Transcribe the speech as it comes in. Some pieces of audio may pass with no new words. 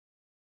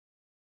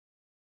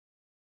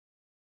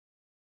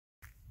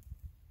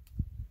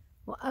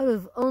Well, out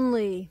of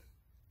only,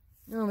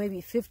 oh,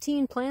 maybe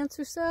 15 plants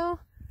or so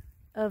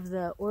of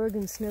the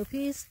Oregon snow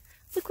peas,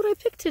 look what I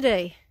picked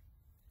today.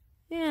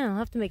 Yeah, I'll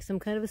have to make some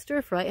kind of a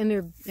stir fry, and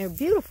they're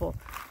beautiful.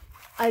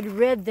 I'd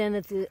read then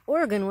that the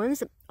Oregon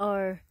ones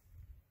are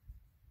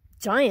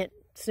giant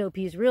snow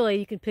peas, really.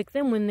 You can pick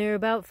them when they're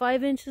about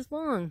 5 inches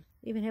long.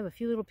 They even have a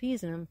few little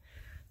peas in them.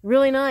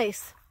 Really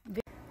nice.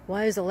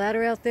 Why is a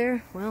ladder out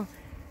there? Well,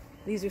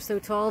 these are so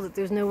tall that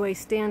there's no way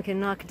Stan can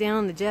knock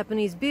down the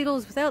Japanese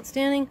beetles without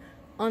standing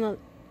on a...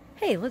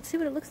 Hey, let's see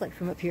what it looks like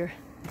from up here.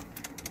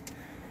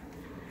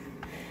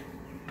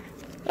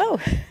 Oh,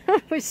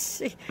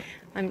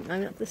 I'm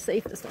not the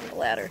safest on the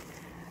ladder.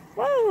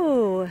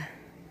 Whoa!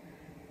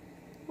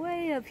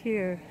 Way up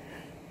here.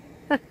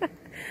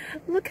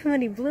 Look how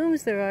many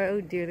blooms there are.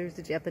 Oh dear, there's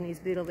the Japanese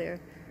beetle there.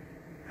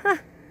 Huh,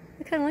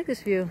 I kind of like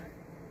this view.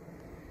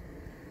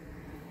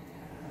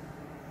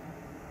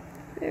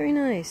 Very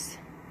nice.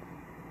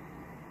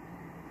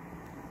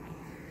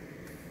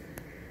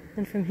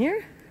 And from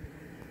here,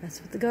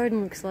 that's what the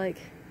garden looks like.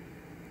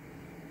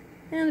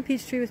 And the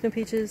peach tree with no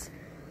peaches.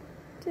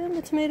 And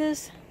the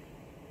tomatoes.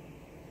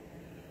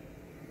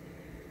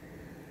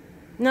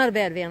 Not a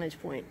bad vantage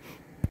point.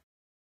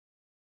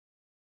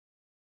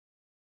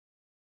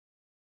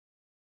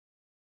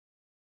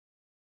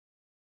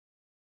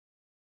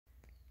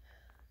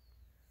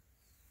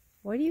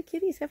 Why do you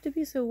kitties have to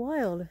be so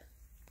wild?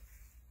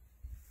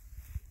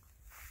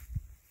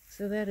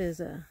 So that is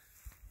a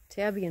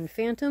tabby and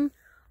phantom.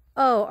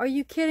 Oh, are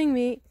you kidding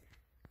me?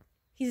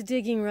 He's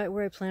digging right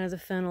where I planted the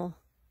fennel.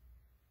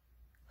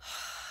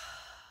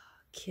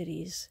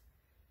 Kitties.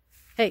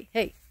 Hey,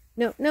 hey.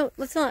 No,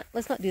 let's not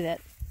do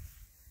that.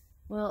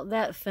 Well,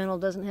 that fennel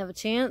doesn't have a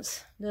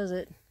chance, does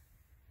it?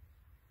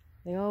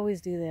 They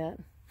always do that.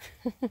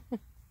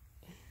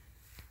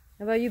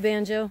 How about you,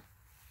 Banjo?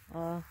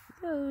 Aw,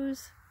 he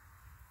goes.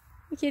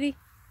 Hey, kitty.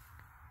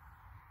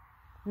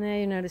 Nah,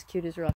 you're not as cute as Rock.